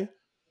every day,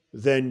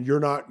 then you're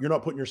not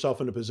putting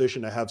yourself in a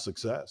position to have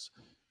success.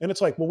 And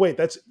it's like, well, wait,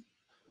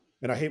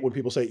 and I hate when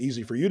people say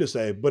easy for you to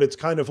say, but it's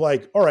kind of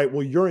like, all right,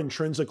 well, you're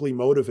intrinsically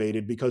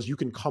motivated because you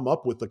can come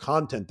up with the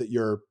content that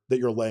you're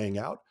laying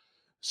out.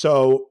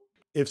 So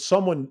if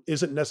someone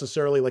isn't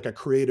necessarily like a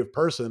creative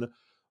person,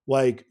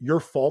 like you're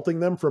faulting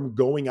them from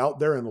going out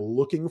there and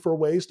looking for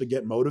ways to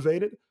get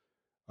motivated.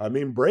 I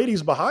mean,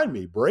 Brady's behind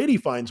me. Brady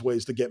finds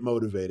ways to get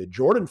motivated.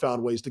 Jordan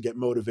found ways to get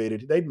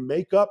motivated. They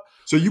make up.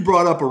 So you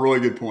brought up a really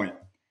good point.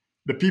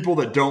 The people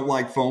that don't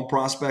like phone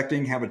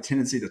prospecting have a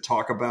tendency to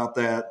talk about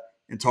that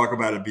and talk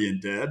about it being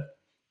dead.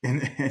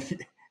 And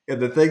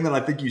the thing that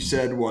I think you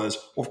said was,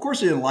 well, of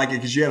course you didn't like it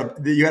because you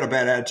had a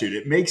bad attitude.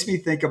 It makes me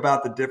think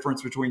about the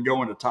difference between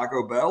going to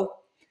Taco Bell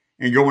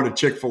and going to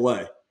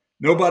Chick-fil-A.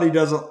 Nobody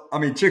doesn't. I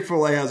mean,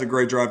 Chick-fil-A has a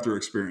great drive-through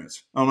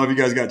experience. I don't know if you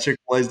guys got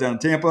Chick-fil-A's down in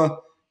Tampa,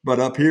 but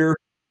up here,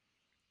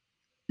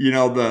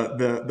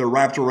 they're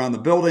wrapped around the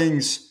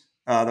buildings.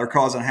 They're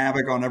causing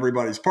havoc on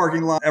everybody's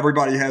parking lot.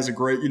 Everybody has a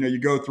great, you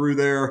go through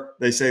there.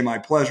 They say, my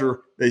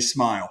pleasure. They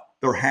smile.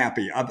 They're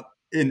happy.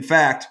 In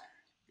fact,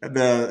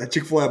 the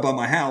Chick-fil-A by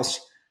my house,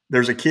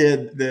 there's a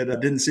kid that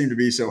didn't seem to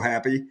be so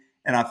happy.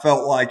 And I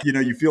felt like,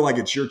 you feel like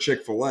it's your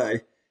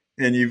Chick-fil-A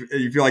and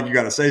you feel like you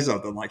got to say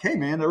something like, hey,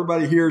 man,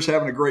 everybody here is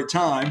having a great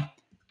time.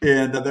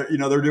 And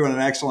they're doing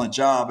an excellent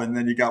job. And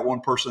then you got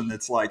one person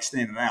that's like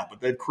standing out, but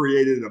they've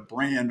created a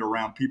brand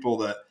around people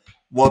that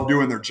love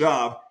doing their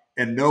job.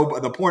 And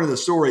the point of the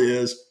story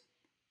is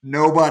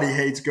nobody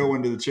hates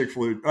going to the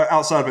Chick-fil-A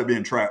outside of it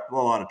being a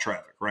lot of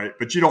traffic, right?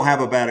 But you don't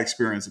have a bad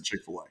experience at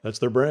Chick-fil-A. That's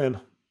their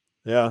brand.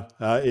 Yeah,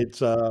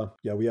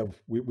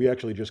 we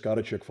actually just got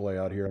a Chick-fil-A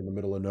out here in the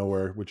middle of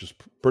nowhere, which is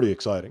pretty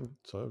exciting.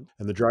 So,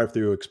 and the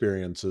drive-through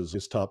experience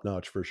is top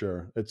notch for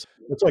sure. It's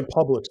like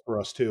Publix for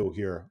us too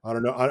here. I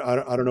don't know,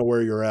 I don't know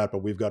where you're at,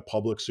 but we've got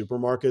Publix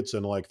supermarkets,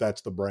 and like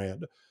that's the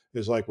brand.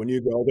 Is like when you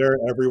go there,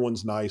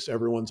 everyone's nice,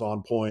 everyone's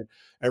on point,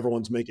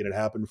 everyone's making it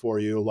happen for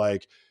you.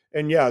 Like,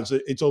 and yeah,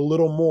 it's a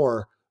little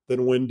more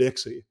than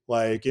Winn-Dixie,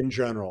 like in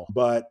general,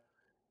 but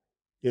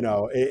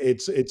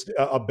it's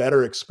a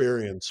better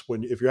experience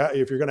when if you're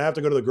going to have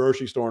to go to the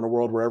grocery store in a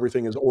world where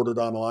everything is ordered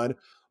online,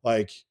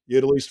 like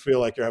you'd at least feel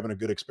like you're having a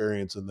good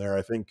experience in there.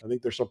 I think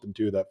there's something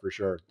to that for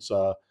sure. It's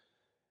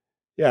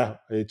yeah,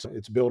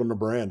 it's building a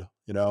brand.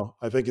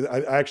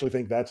 I actually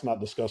think that's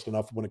not discussed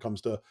enough when it comes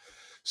to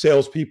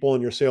salespeople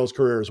and your sales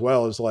career as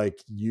well. Is like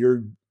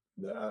you're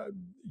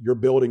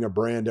building a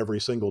brand every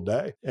single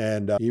day,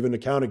 and even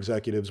account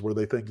executives where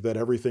they think that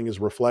everything is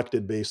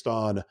reflected based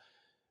on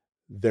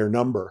their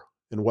number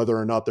and whether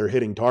or not they're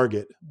hitting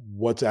target.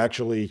 What I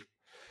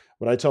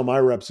tell my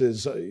reps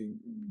is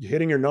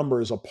hitting your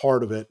number is a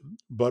part of it,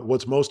 but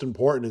what's most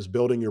important is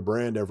building your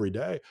brand every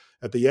day.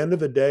 At the end of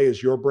the day,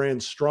 is your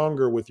brand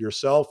stronger with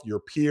yourself, your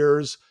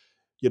peers,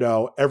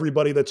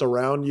 everybody that's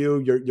around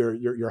you,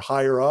 your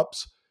higher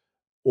ups,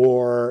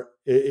 or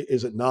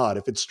is it not?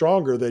 If it's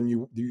stronger, then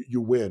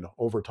you win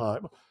over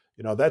time.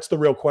 That's the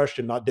real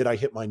question, not did I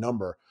hit my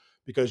number?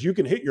 Because you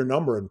can hit your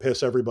number and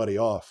piss everybody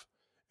off,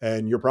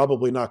 and you're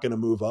probably not going to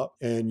move up.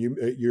 And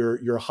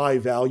you're high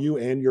value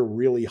and you're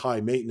really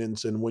high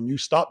maintenance. And when you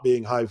stop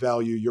being high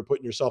value, you're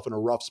putting yourself in a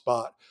rough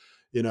spot.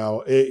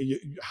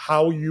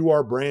 How you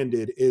are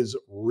branded is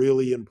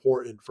really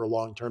important for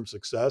long-term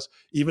success,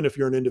 even if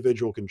you're an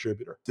individual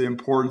contributor. The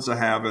importance of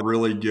having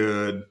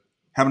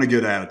a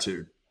good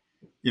attitude,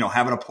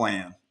 having a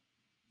plan,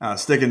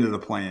 sticking to the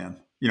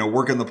plan,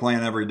 working the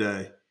plan every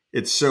day.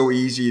 It's so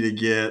easy to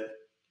get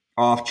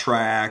off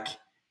track,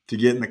 to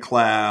get in the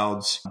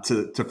clouds,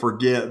 to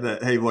forget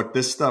that, hey, look,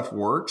 this stuff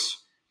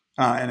works.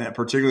 And it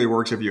particularly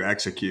works if you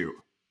execute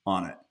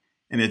on it.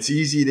 And it's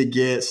easy to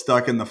get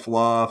stuck in the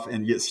fluff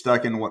and get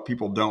stuck in what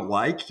people don't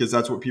like, because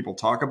that's what people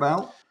talk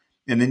about.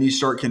 And then you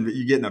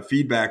get in a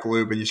feedback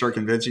loop and you start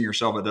convincing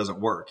yourself it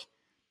doesn't work.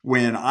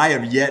 When I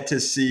have yet to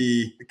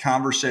see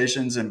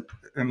conversations, and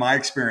in my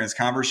experience,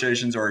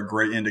 conversations are a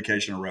great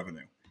indication of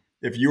revenue.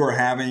 If you are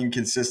having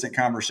consistent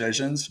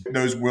conversations,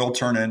 those will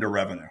turn into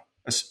revenue.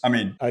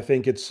 I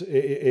think it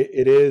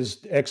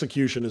is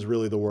execution is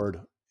really the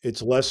word.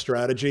 It's less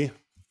strategy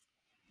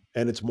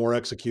and it's more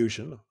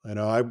execution.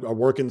 I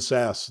work in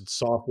SaaS, it's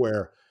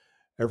software.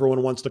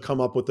 Everyone wants to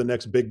come up with the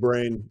next big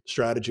brain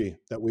strategy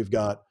that we've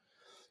got.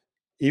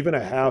 Even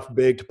a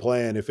half-baked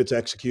plan, if it's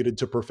executed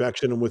to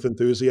perfection and with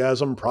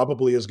enthusiasm,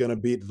 probably is going to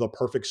be the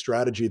perfect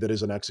strategy that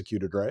isn't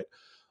executed right.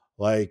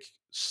 Like,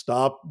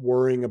 stop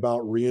worrying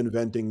about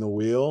reinventing the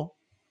wheel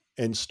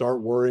and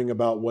start worrying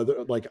about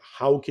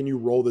how can you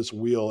roll this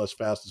wheel as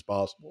fast as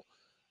possible?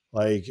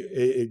 Like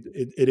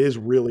it is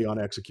really on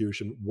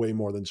execution way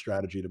more than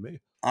strategy to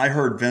me. I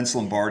heard Vince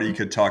Lombardi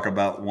could talk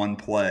about the one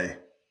play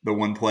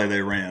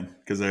they ran,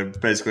 because they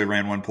basically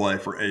ran one play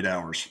for 8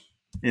 hours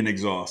in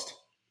exhaust,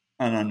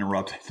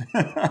 uninterrupted.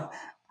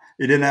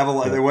 He didn't have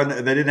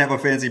they didn't have a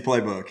fancy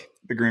playbook,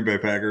 the Green Bay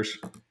Packers.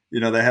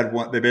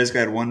 They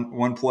basically had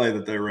one play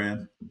that they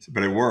ran,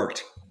 but it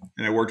worked.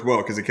 And it worked well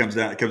because it comes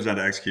down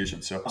to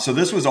execution. So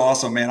this was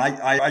awesome, man.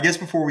 I guess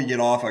before we get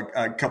off,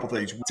 a couple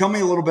things. Tell me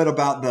a little bit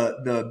about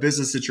the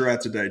business that you're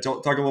at today.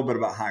 Talk a little bit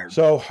about Hired.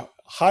 So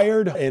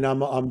Hired, and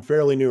I'm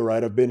fairly new,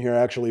 right? I've been here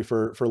actually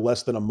for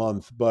less than a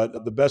month,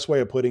 but the best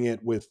way of putting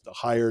it with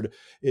Hired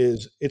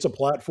is it's a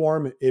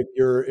platform. If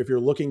you're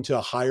looking to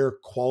hire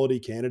quality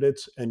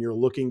candidates and you're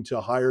looking to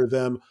hire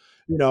them,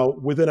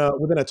 within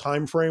a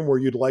time frame where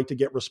you'd like to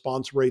get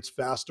response rates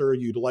faster,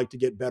 you'd like to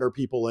get better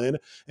people in,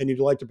 and you'd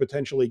like to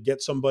potentially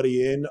get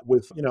somebody in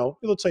with,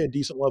 let's say a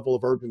decent level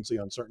of urgency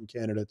on certain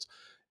candidates.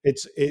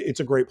 It's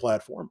a great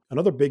platform.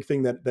 Another big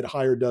thing that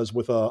Hire does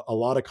with a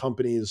lot of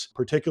companies,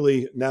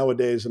 particularly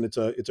nowadays, and it's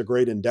a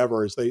great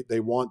endeavor, is they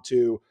want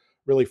to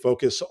really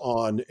focus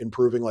on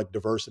improving like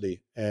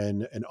diversity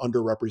and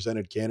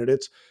underrepresented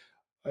candidates.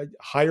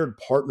 Hired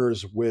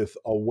partners with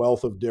a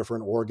wealth of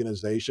different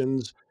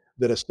organizations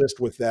that assist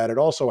with that. It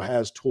also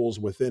has tools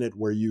within it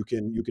where you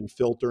can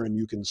filter and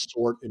you can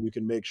sort and you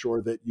can make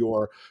sure that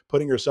you're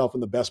putting yourself in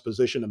the best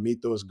position to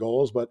meet those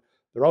goals. But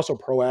they're also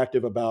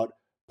proactive about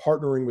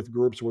partnering with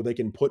groups where they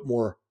can put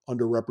more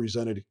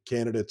underrepresented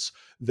candidates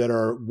that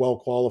are well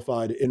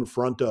qualified in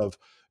front of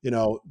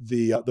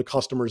the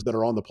customers that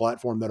are on the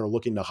platform that are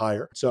looking to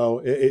hire. So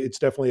it's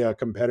definitely a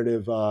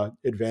competitive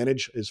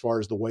advantage as far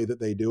as the way that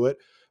they do it.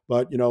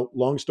 But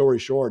long story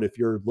short, if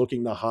you're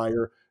looking to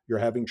hire, you're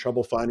having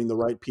trouble finding the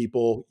right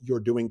people, you're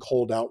doing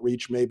cold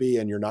outreach maybe,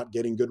 and you're not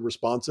getting good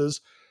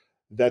responses,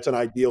 that's an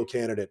ideal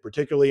candidate,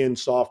 particularly in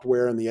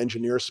software and the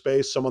engineer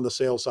space, some on the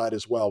sales side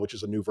as well, which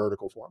is a new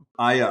vertical for them.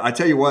 I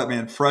tell you what,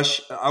 man,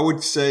 I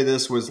would say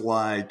this was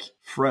like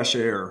fresh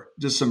air,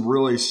 just some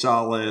really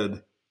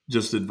solid,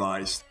 just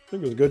advice. I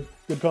think it was a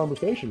good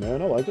conversation,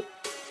 man. I like it.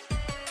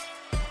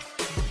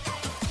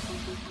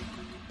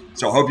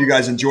 So I hope you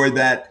guys enjoyed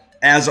that.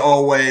 As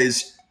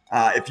always,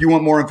 if you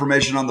want more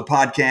information on the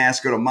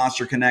podcast, go to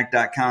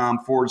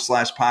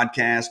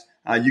monsterconnect.com/podcast.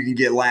 You can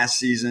get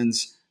last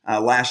year's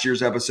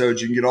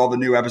episodes. You can get all the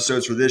new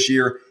episodes for this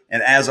year.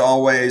 And as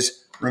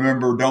always,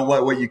 remember, don't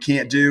let what you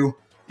can't do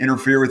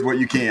interfere with what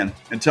you can.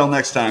 Until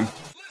next time.